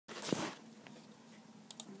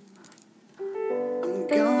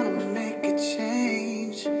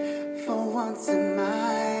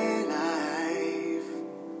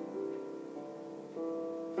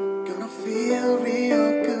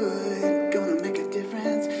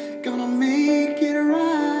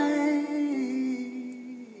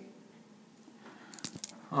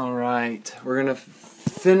going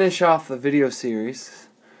to finish off the video series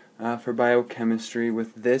for biochemistry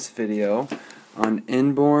with this video on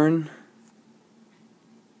Inborn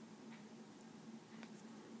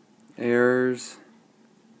errors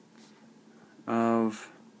of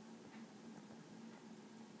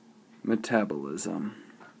metabolism.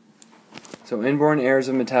 So inborn errors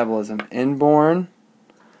of metabolism. Inborn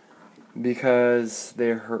because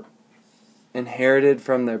they're inherited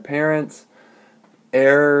from their parents.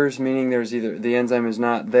 Errors meaning there's either the enzyme is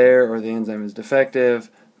not there or the enzyme is defective.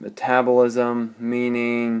 Metabolism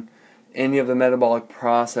meaning any of the metabolic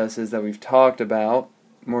processes that we've talked about.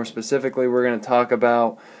 More specifically, we're going to talk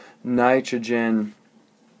about nitrogen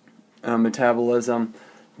metabolism,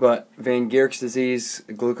 but Van Gierk's disease,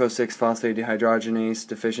 glucose 6-phosphate dehydrogenase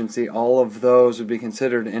deficiency, all of those would be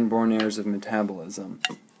considered inborn errors of metabolism.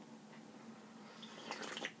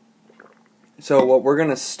 So what we're going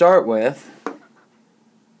to start with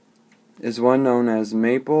is one known as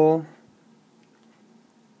maple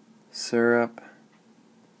syrup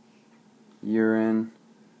urine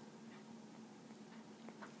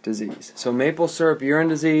disease. So maple syrup urine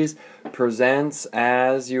disease presents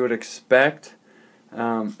as you would expect.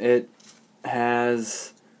 It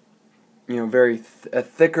has, a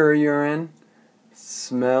thicker urine.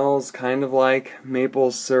 Smells kind of like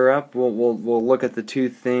maple syrup. We'll look at the two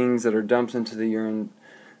things that are dumped into the urine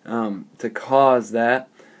to cause that.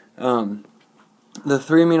 The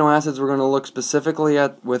three amino acids we're going to look specifically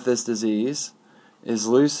at with this disease is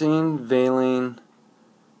leucine, valine,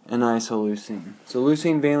 and isoleucine. So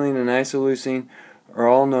leucine, valine, and isoleucine are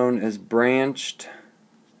all known as branched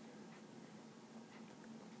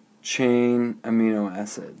chain amino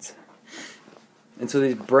acids. And so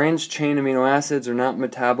these branched chain amino acids are not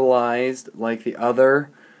metabolized like the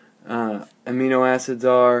other amino acids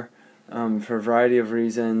are for a variety of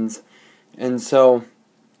reasons. And so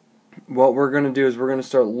what we're going to do is we're going to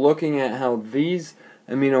start looking at how these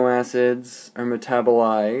amino acids are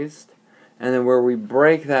metabolized, and then where we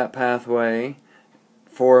break that pathway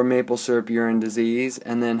for maple syrup urine disease,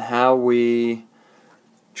 and then how we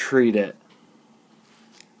treat it.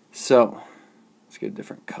 So let's get a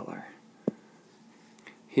different color.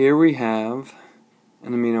 Here we have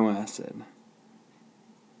an amino acid.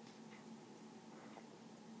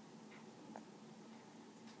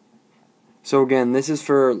 So again, this is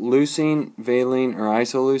for leucine, valine, or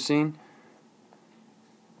isoleucine.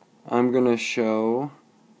 I'm going to show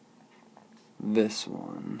this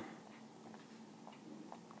one.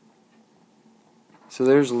 So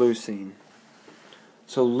there's leucine.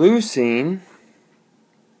 So leucine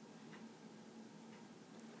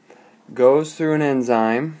goes through an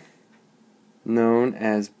enzyme known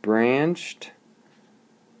as branched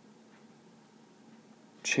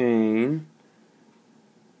chain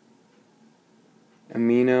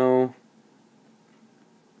amino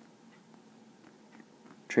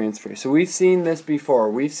transferase. So we've seen this before.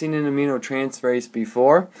 We've seen an aminotransferase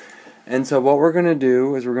before. And so what we're going to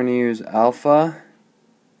do is we're going to use alpha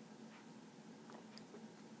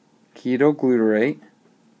ketoglutarate.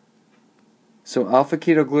 So alpha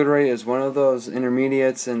ketoglutarate is one of those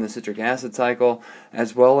intermediates in the citric acid cycle,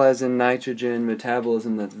 as well as in nitrogen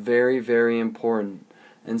metabolism, that's very, very important.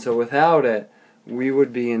 And so without it, we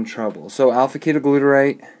would be in trouble. So alpha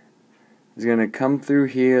ketoglutarate is going to come through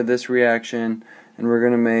here, this reaction, and we're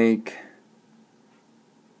going to make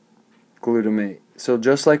glutamate. So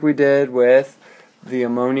just like we did with the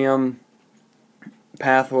ammonium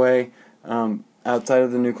pathway outside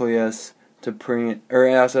of the nucleus to bring it, or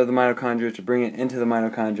outside of the mitochondria to bring it into the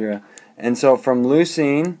mitochondria. And so from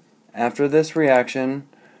leucine, after this reaction,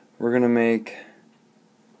 we're going to make,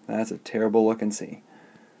 that's a terrible looking C.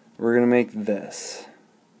 We're going to make this.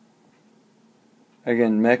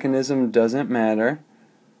 Again, mechanism doesn't matter.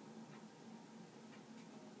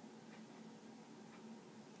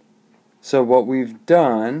 So what we've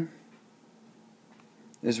done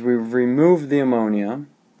is we've removed the ammonia,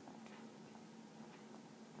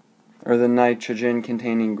 or the nitrogen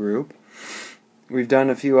containing group. We've done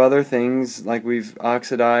a few other things, like we've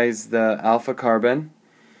oxidized the alpha carbon.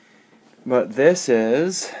 But this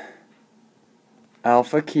is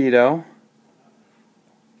alpha keto,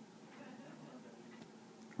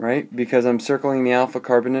 right? Because I'm circling the alpha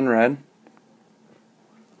carbon in red.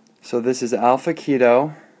 So this is alpha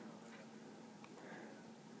keto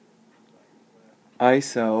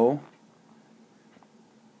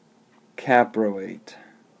isocaproate.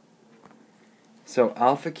 So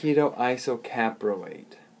alpha keto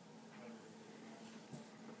isocaproate.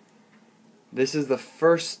 This is the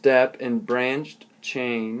first step in branched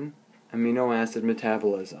chain amino acid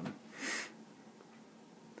metabolism.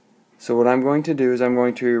 So what I'm going to do is I'm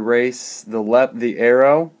going to erase the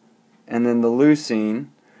arrow and then the leucine,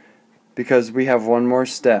 because we have one more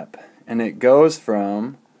step, and it goes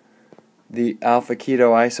from the alpha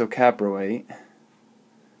keto isocaproate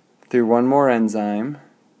through one more enzyme.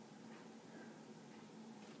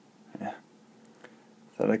 Yeah,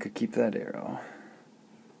 thought I could keep that arrow.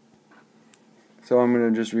 So I'm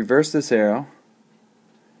going to just reverse this arrow.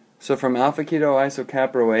 So from alpha keto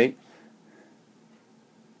isocaproate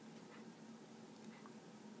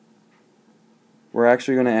we're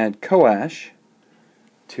actually going to add CoAsh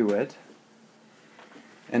to it.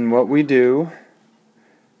 And what we do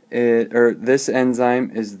this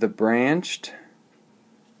enzyme is the branched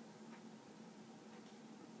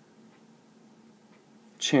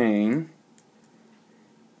chain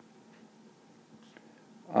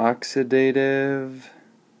oxidative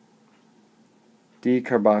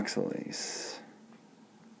decarboxylase.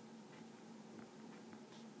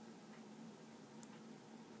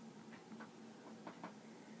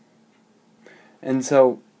 And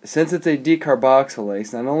so, since it's a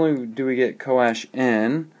decarboxylase, not only do we get CoAsh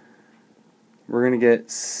in, we're going to get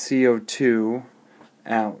CO2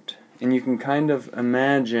 out. And you can kind of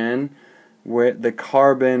imagine where the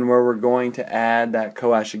carbon where we're going to add that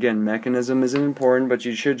CoAsh. Again, mechanism isn't important, but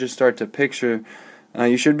you should just start to picture.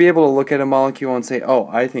 You should be able to look at a molecule and say, oh,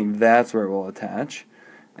 I think that's where it will attach.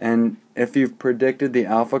 And if you've predicted the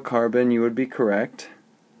alpha carbon, you would be correct.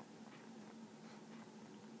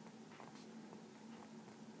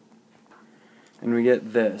 And we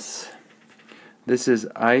get this. This is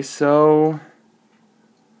isovalyryl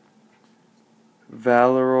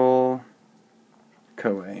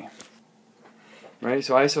CoA. Right?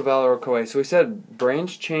 So isovalyryl CoA. So we said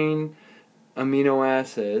branch chain amino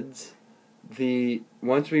acids,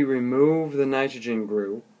 once we remove the nitrogen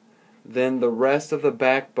group, then the rest of the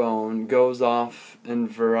backbone goes off in a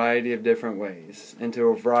variety of different ways, into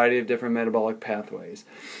a variety of different metabolic pathways.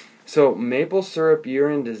 So maple syrup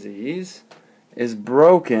urine disease is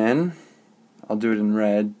broken, I'll do it in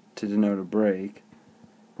red to denote a break,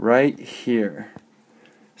 right here.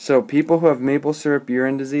 So people who have maple syrup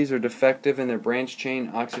urine disease are defective in their branch chain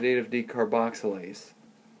oxidative decarboxylase.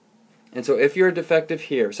 And so if you're defective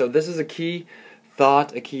here, so this is a key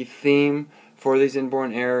thought, a key theme for these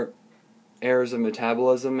inborn errors of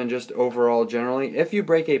metabolism and just overall generally. If you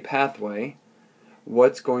break a pathway,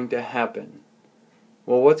 what's going to happen?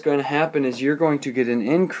 Well, what's going to happen is you're going to get an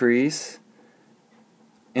increase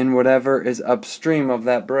in whatever is upstream of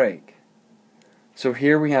that break. So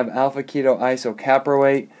here we have alpha keto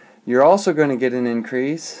isocaproate. You're also going to get an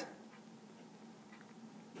increase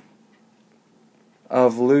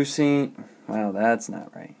of leucine. Well, that's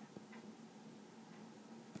not right.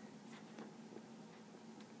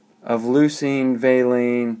 Of leucine,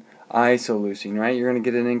 valine, isoleucine, right? You're going to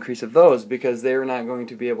get an increase of those because they're not going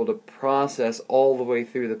to be able to process all the way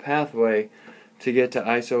through the pathway to get to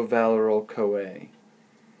isovalyryl CoA.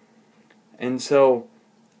 And so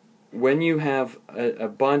when you have a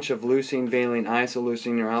bunch of leucine, valine,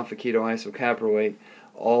 isoleucine, or alpha keto isocaproate,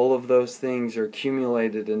 all of those things are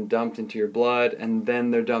accumulated and dumped into your blood, and then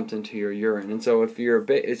they're dumped into your urine. And so if you're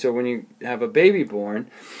when you have a baby born,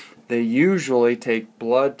 they usually take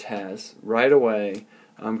blood tests right away,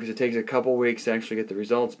 because it takes a couple weeks to actually get the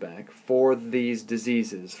results back for these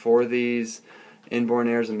diseases, for these inborn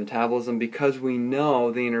errors of metabolism, because we know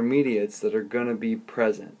the intermediates that are going to be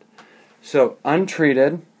present. So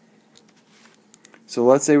untreated, so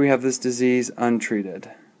let's say we have this disease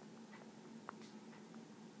untreated.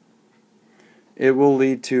 It will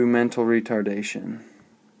lead to mental retardation.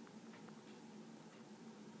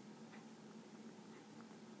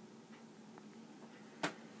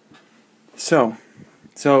 So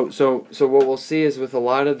what we'll see is with a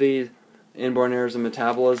lot of these inborn errors of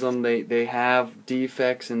metabolism, they have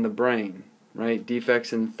defects in the brain, right?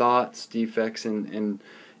 Defects in thoughts, defects in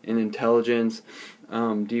intelligence,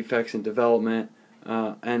 defects in development,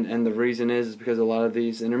 and the reason is because a lot of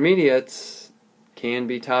these intermediates can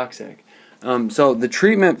be toxic. So the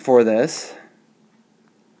treatment for this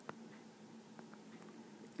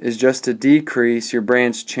is just to decrease your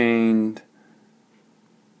branch-chained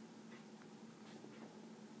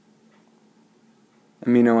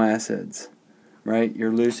amino acids, right?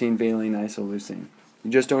 Your leucine, valine, isoleucine. You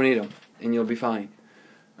just don't eat them, and you'll be fine.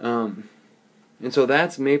 And so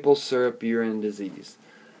that's maple syrup urine disease.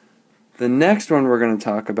 The next one we're going to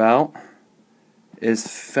talk about is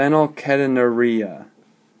phenylketonuria,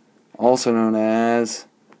 also known as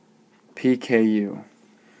PKU.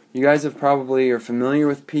 You guys are familiar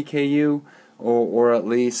with PKU, or at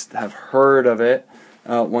least have heard of it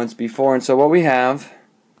once before. And so what we have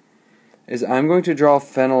is I'm going to draw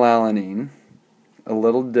phenylalanine a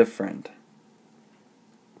little different.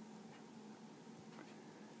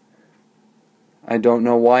 I don't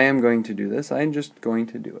know why I'm going to do this. I'm just going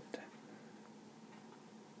to do it.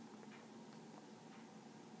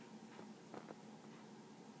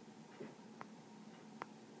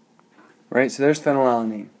 Right, so there's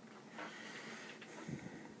phenylalanine.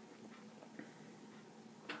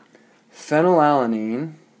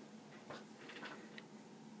 Phenylalanine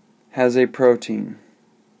has a protein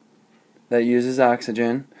that uses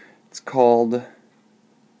oxygen. It's called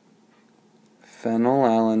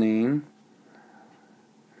phenylalanine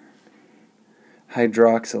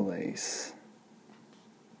hydroxylase.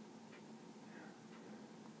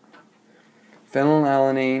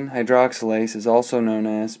 Phenylalanine hydroxylase is also known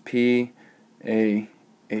as PAH.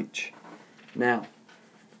 Now,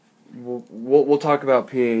 we'll talk about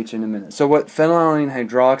pH in a minute. So what phenylalanine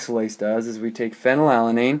hydroxylase does is we take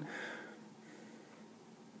phenylalanine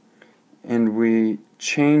and we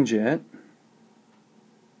change it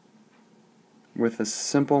with a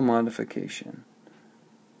simple modification.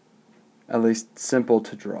 At least simple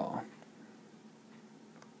to draw.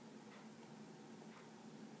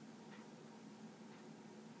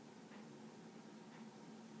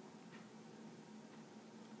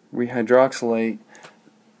 We hydroxylate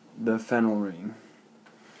the phenyl ring,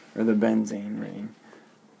 or the benzene ring.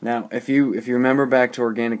 Now, if you remember back to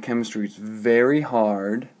organic chemistry, it's very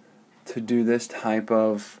hard to do this type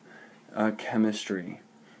of chemistry.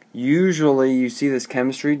 Usually, you see this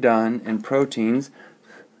chemistry done in proteins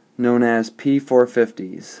known as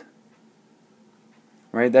P450s.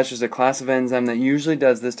 Right? That's just a class of enzyme that usually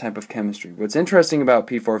does this type of chemistry. What's interesting about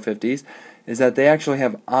P450s is that they actually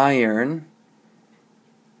have iron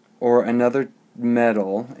or another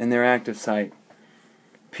metal in their active site.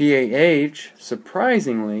 PAH,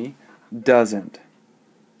 surprisingly, doesn't.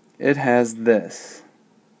 It has this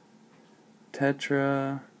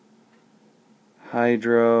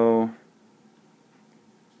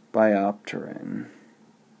tetrahydrobiopterin.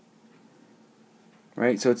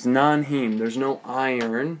 Right, so it's non-heme. There's no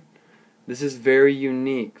iron. This is very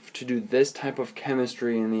unique to do this type of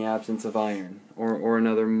chemistry in the absence of iron or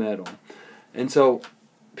another metal. And so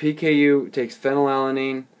PKU takes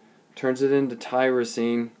phenylalanine, turns it into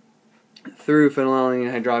tyrosine through phenylalanine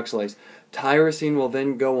hydroxylase. Tyrosine will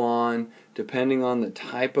then go on, depending on the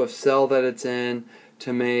type of cell that it's in,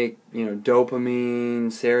 to make dopamine,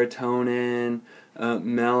 serotonin,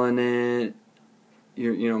 melanin,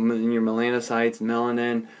 your melanocytes,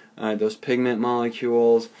 melanin, those pigment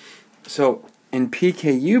molecules. So in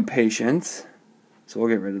PKU patients, so we'll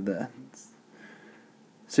get rid of that.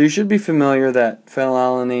 So you should be familiar that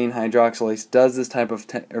phenylalanine hydroxylase does this type of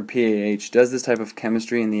or PAH does this type of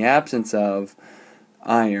chemistry in the absence of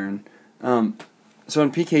iron. So in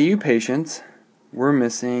PKU patients, we're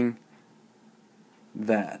missing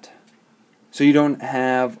that. So you don't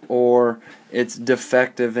have, or it's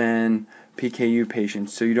defective in PKU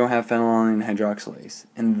patients, so you don't have phenylalanine hydroxylase.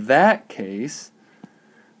 In that case,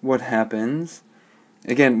 what happens,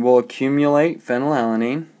 again, we'll accumulate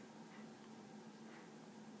phenylalanine.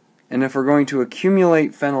 And if we're going to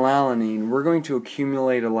accumulate phenylalanine, we're going to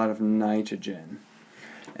accumulate a lot of nitrogen.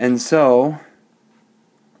 And so,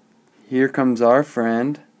 here comes our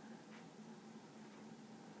friend,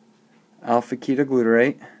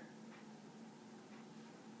 alpha-ketoglutarate.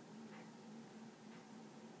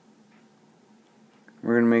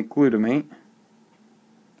 We're going to make glutamate.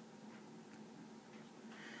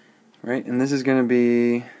 Right? And this is going to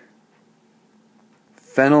be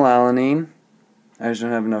phenylalanine. I just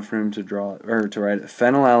don't have enough room to draw it, or to write it.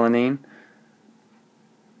 Phenylalanine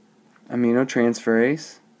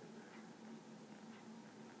aminotransferase.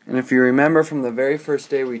 And if you remember from the very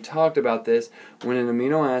first day we talked about this, when an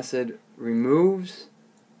amino acid removes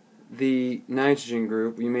the nitrogen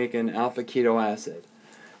group, we make an alpha keto acid.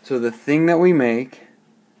 So the thing that we make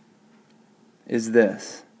is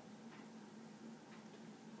this.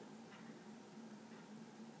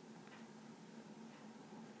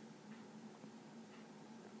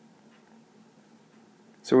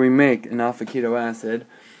 So we make an alpha keto acid.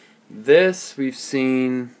 This we've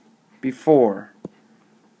seen before.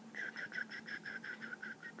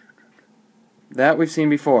 That we've seen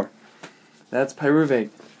before. That's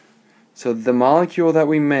pyruvate. So the molecule that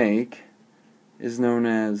we make is known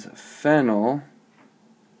as phenyl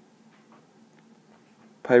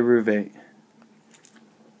pyruvate.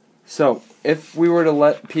 So if we were to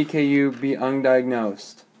let PKU be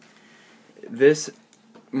undiagnosed, this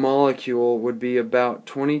molecule would be about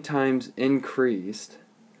 20 times increased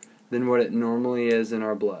than what it normally is in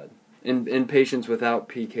our blood in patients without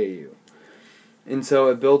PKU. And so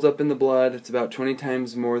it builds up in the blood. It's about 20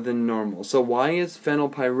 times more than normal. So why is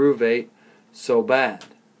phenylpyruvate so bad?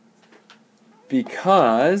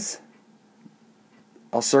 Because,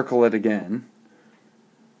 I'll circle it again,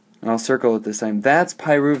 and I'll circle it this time. That's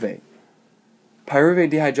pyruvate.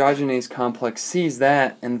 Pyruvate dehydrogenase complex sees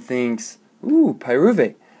that and thinks, ooh,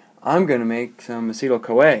 pyruvate, I'm going to make some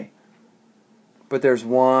acetyl-CoA. But there's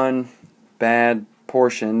one bad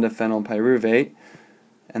portion to phenylpyruvate,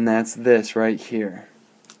 and that's this right here.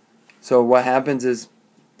 So what happens is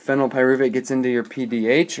phenylpyruvate gets into your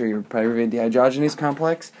PDH, or your pyruvate dehydrogenase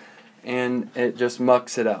complex, and it just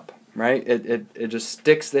mucks it up, right? It just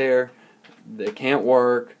sticks there, it can't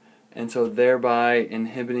work, and so thereby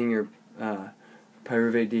inhibiting your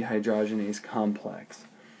pyruvate dehydrogenase complex.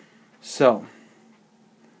 So,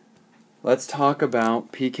 let's talk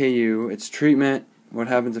about PKU, its treatment, what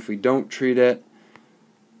happens if we don't treat it,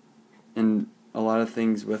 and a lot of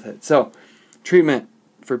things with it. So, treatment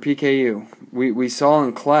for PKU. We saw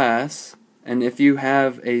in class, and if you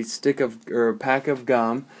have a stick of or a pack of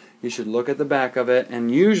gum, you should look at the back of it,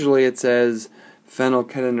 and usually it says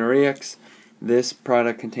phenylketonuria. This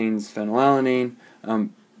product contains phenylalanine.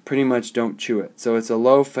 Pretty much don't chew it. So it's a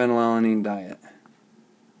low phenylalanine diet.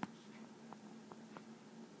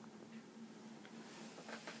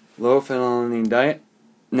 Low phenylalanine diet.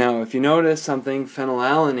 Now, if you notice something,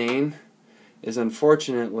 phenylalanine is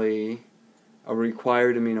unfortunately a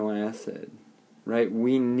required amino acid, right?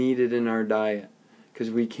 We need it in our diet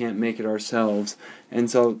because we can't make it ourselves. And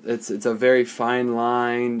so it's a very fine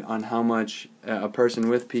line on how much a person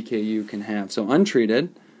with PKU can have. So untreated,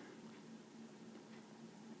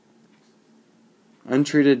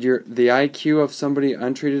 the IQ of somebody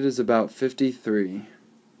untreated is about 53.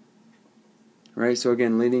 Right? So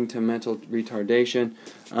again, leading to mental retardation.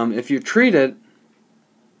 If you treat it,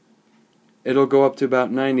 it'll go up to about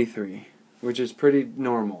 93, which is pretty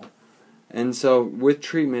normal. And so with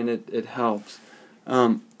treatment, it helps.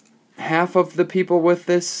 Half of the people with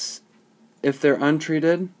this, if they're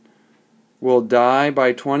untreated, will die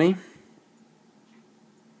by 20.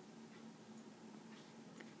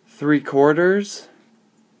 3/4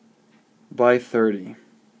 by 30.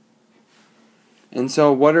 And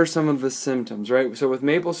so what are some of the symptoms, right? So with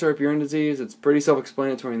maple syrup urine disease, it's pretty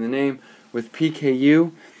self-explanatory in the name. With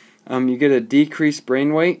PKU, you get a decreased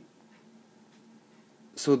brain weight.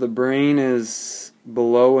 So the brain is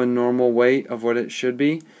below a normal weight of what it should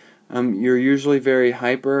be. You're usually very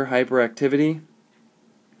hyperactivity.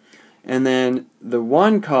 And then the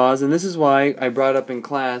one cause, and this is why I brought up in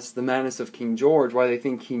class the madness of King George, why they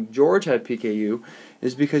think King George had PKU,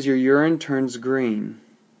 is because your urine turns green,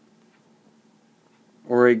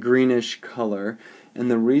 or a greenish color. And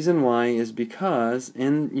the reason why is because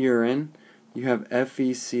in urine you have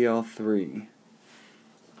FeCl3.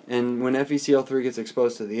 And when FeCl3 gets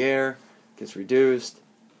exposed to the air, it gets reduced,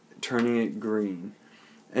 turning it green.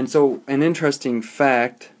 And so an interesting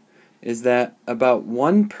fact is that about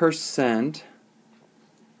 1%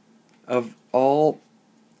 of all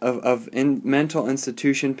mental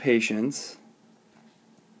institution patients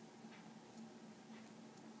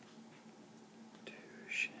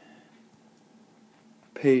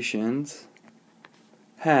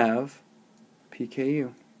have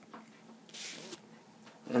PKU.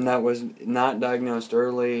 And that was not diagnosed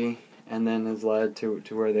early and then has led to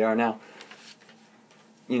where they are now.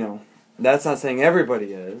 You know, that's not saying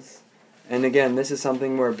everybody is. And again, this is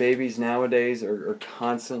something where babies nowadays are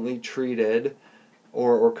constantly treated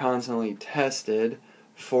or constantly tested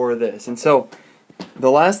for this. And so,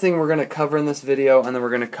 the last thing we're going to cover in this video, and then we're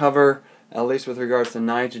going to cover, at least with regards to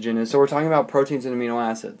nitrogen, is so we're talking about proteins and amino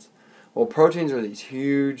acids. Well, proteins are these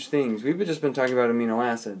huge things. We've just been talking about amino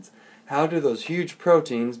acids. How do those huge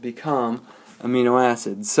proteins become amino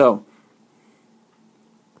acids? So,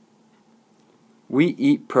 we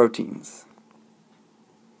eat proteins.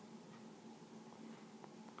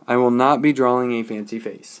 I will not be drawing a fancy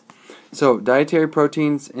face. So, dietary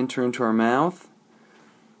proteins enter into our mouth,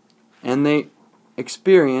 and they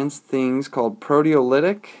experience things called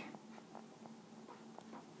proteolytic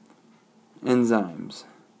enzymes.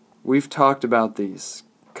 We've talked about these.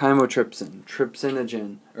 Chymotrypsin,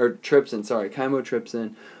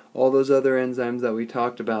 chymotrypsin, all those other enzymes that we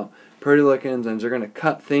talked about. Proteolytic enzymes are going to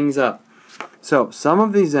cut things up. So, some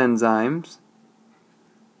of these enzymes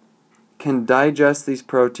can digest these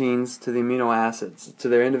proteins to the amino acids, to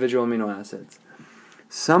their individual amino acids.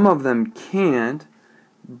 Some of them can't,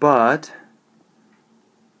 but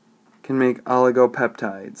can make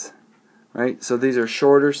oligopeptides, right? So these are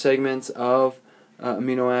shorter segments of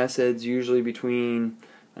amino acids, usually between,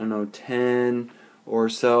 10 or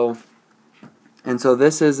so. And so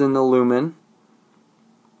this is in the lumen,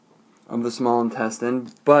 of the small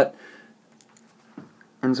intestine.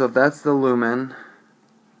 And so if that's the lumen,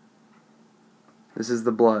 this is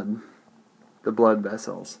the blood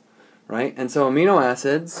vessels, right? And so amino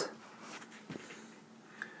acids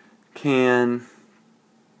can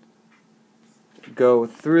go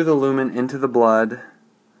through the lumen into the blood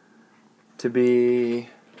to be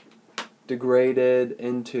degraded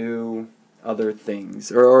into other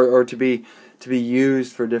things, or to be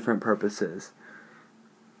used for different purposes.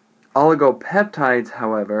 Oligopeptides,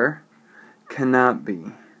 however, cannot be.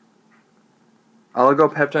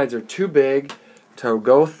 Oligopeptides are too big to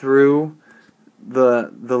go through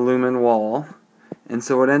the lumen wall, and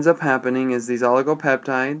so what ends up happening is these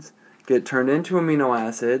oligopeptides get turned into amino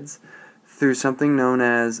acids through something known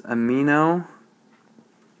as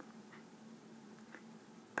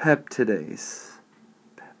aminopeptidase,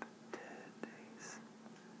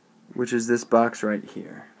 which is this box right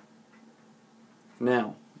here.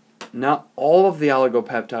 Now, not all of the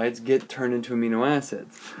oligopeptides get turned into amino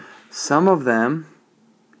acids. Some of them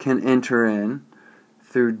can enter in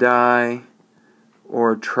through di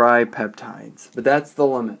or tripeptides, but that's the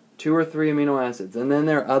limit. 2 or 3 amino acids. And then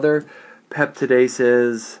there are other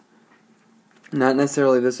peptidases, not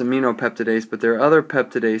necessarily this aminopeptidase, but there are other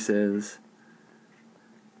peptidases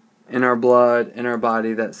in our blood, in our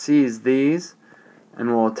body, that sees these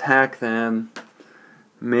and will attack them,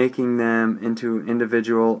 making them into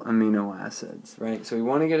individual amino acids, right? So we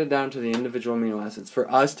want to get it down to the individual amino acids for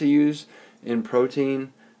us to use in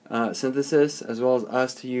protein synthesis, as well as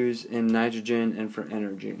us to use in nitrogen and for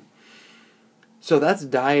energy. So that's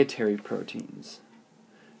dietary proteins.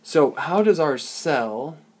 So how does our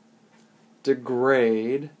cell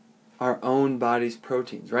degrade our own body's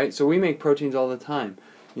proteins, right? So we make proteins all the time.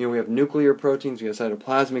 You know, we have nuclear proteins, we have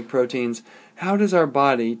cytoplasmic proteins. How does our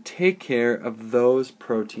body take care of those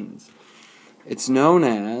proteins? It's known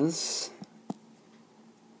as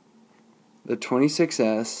the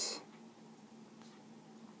 26S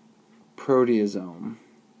proteasome,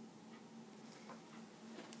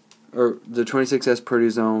 or the 26S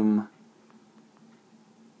proteasome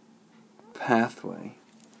pathway.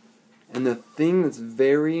 And the thing that's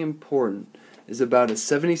very important is about a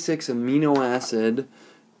 76 amino acid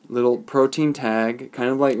little protein tag, kind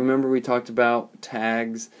of like, remember we talked about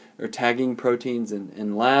tags or tagging proteins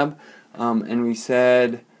in lab, and we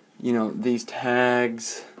said, you know, these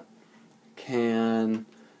tags can,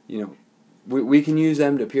 you know, we can use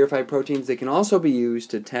them to purify proteins. They can also be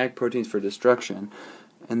used to tag proteins for destruction.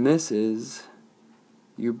 And this is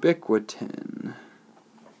ubiquitin,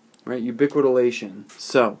 right? Ubiquitination.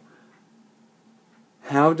 So,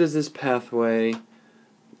 how does this pathway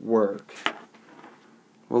work?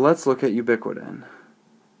 Well, let's look at ubiquitin.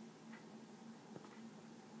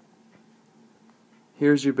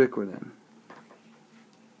 Here's ubiquitin.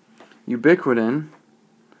 Ubiquitin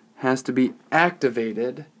has to be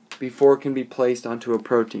activated before it can be placed onto a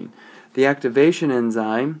protein. The activation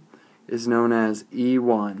enzyme is known as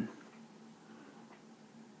E1.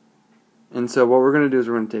 And so what we're going to do is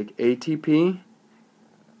we're going to take ATP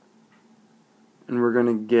and we're going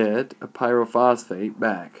to get a pyrophosphate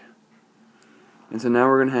back. And so now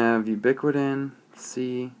we're going to have ubiquitin,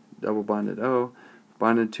 C, double bonded O,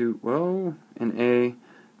 bonded to, whoa, an A,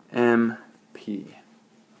 M, P.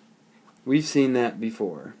 We've seen that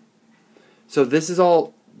before. So this is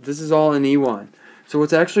all in E1. So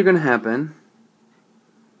what's actually going to happen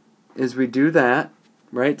is we do that,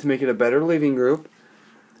 right, to make it a better leaving group.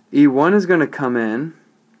 E1 is going to come in.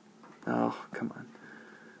 Oh, come on.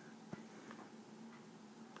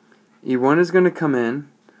 E1 is going to come in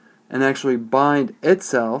and actually bind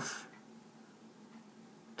itself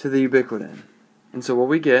to the ubiquitin. And so what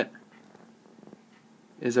we get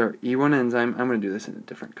is our E1 enzyme. I'm going to do this in a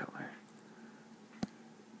different color.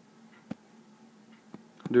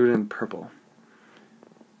 Do it in purple.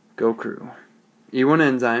 Go crew. E1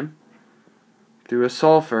 enzyme through a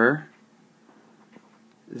sulfur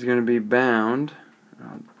is going to be bound.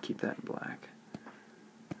 I'll keep that in black.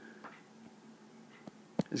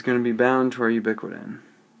 Is going to be bound to our ubiquitin.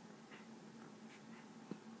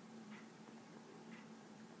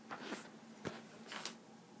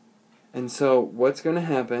 And so what's going to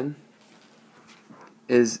happen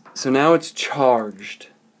is, so now it's charged.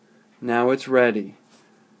 Now it's ready.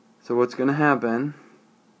 So what's going to happen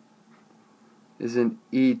is an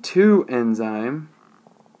E2 enzyme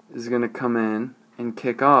is going to come in and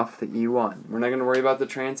kick off the E1. We're not going to worry about the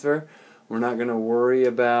transfer. We're not going to worry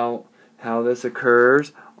about how this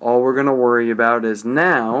occurs. All we're going to worry about is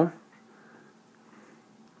now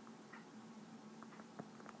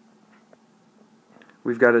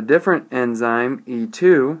we've got a different enzyme,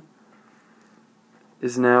 E2,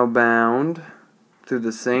 is now bound through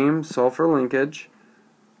the same sulfur linkage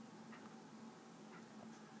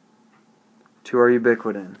to our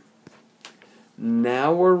ubiquitin.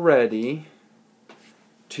 Now we're ready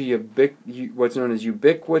to what's known as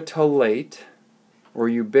ubiquitolate or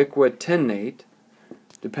ubiquitinate,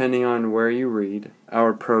 depending on where you read,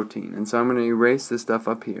 our protein. And so I'm going to erase this stuff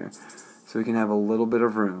up here so we can have a little bit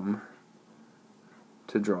of room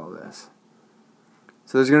to draw this.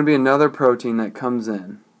 So there's going to be another protein that comes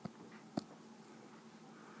in.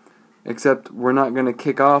 Except we're not going to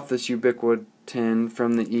kick off this ubiquitin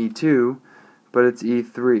from the E2, but it's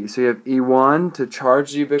E3. So you have E1 to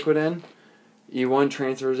charge the ubiquitin. E1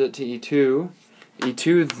 transfers it to E2.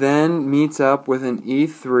 E2 then meets up with an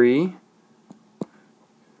E3.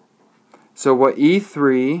 So what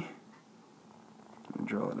E3, let me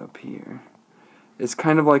draw it up here, is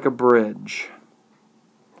kind of like a bridge.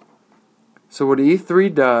 So what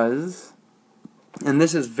E3 does, and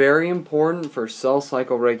this is very important for cell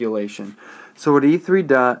cycle regulation. So what E3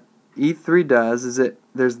 does is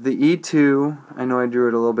there's the E2, I know I drew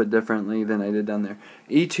it a little bit differently than I did down there.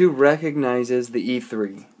 E2 recognizes the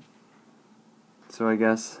E3. So I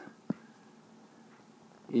guess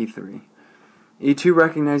E3. E2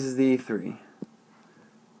 recognizes the E3.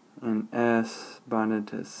 And S bonded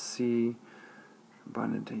to C,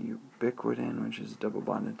 bonded to ubiquitin, which is double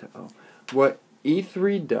bonded to O. What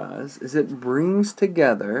E3 does is it brings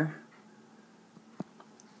together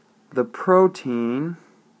the protein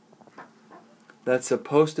that's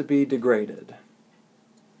supposed to be degraded.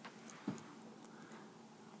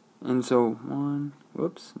 And so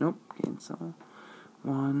cancel.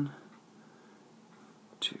 1,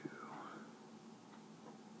 2,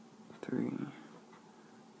 3,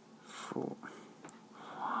 4.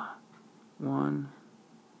 1,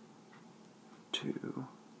 2,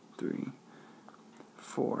 3,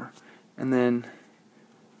 4. And then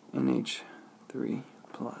NH3+.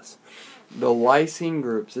 The lysine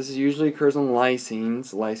groups. This usually occurs on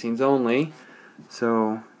lysines only.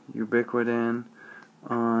 So ubiquitin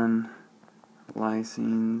on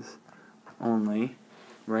lysines only,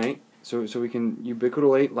 right? So we can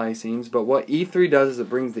ubiquitinate lysines. But what E3 does is it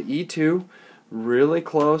brings the E2 really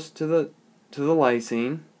close to the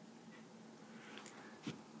lysine.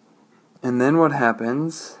 And then what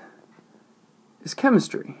happens is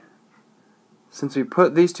chemistry. Since we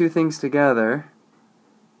put these two things together,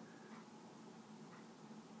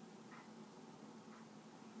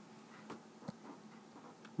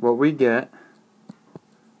 what we get,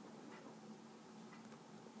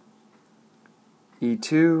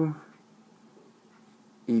 E2,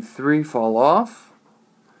 E3 fall off,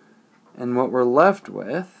 and what we're left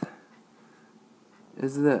with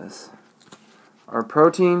is this. Our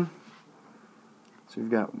protein, so we've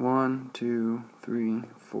got 1, 2, 3,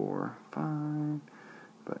 4, 5,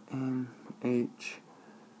 but NH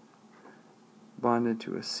bonded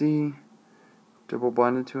to a C, double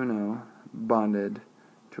bonded to an O, bonded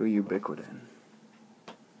to a ubiquitin.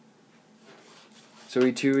 So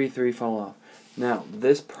E2, E3 fall off. Now,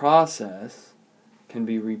 this process can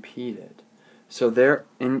be repeated. So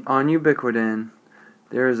on ubiquitin,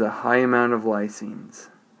 there is a high amount of lysines.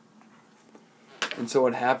 And so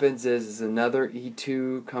what happens is another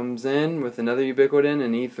E2 comes in with another ubiquitin,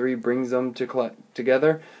 and E3 brings them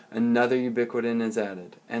together. Another ubiquitin is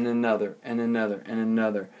added, and another, and another, and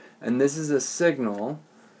another. And this is a signal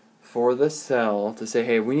for the cell to say,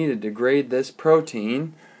 hey, we need to degrade this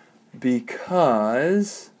protein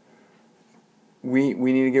because we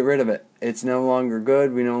need to get rid of it. It's no longer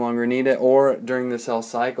good, we no longer need it. Or during the cell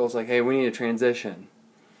cycle, it's like, hey, we need to transition.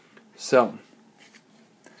 So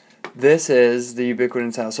this is the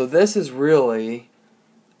ubiquitin cell. So this is really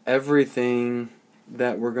everything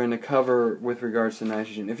that we're going to cover with regards to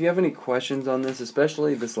nitrogen. If you have any questions on this,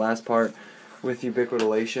 especially this last part with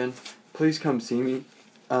ubiquitination, please come see me.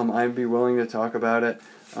 I'd be willing to talk about it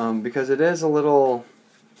because it is a little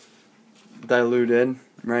diluted,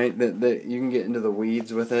 right? That you can get into the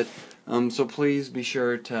weeds with it. So please be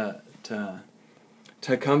sure to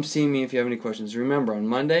come see me if you have any questions. Remember, on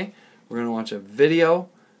Monday we're going to watch a video,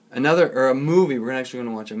 a movie. We're actually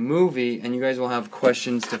going to watch a movie, and you guys will have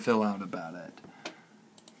questions to fill out about it.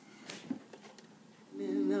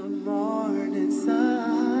 In the morning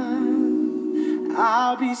sun,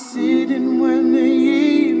 I'll be sitting when the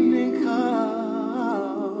evening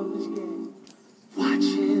comes, yeah,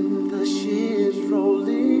 watching the ships roll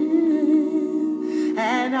in,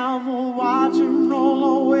 and I will watch them roll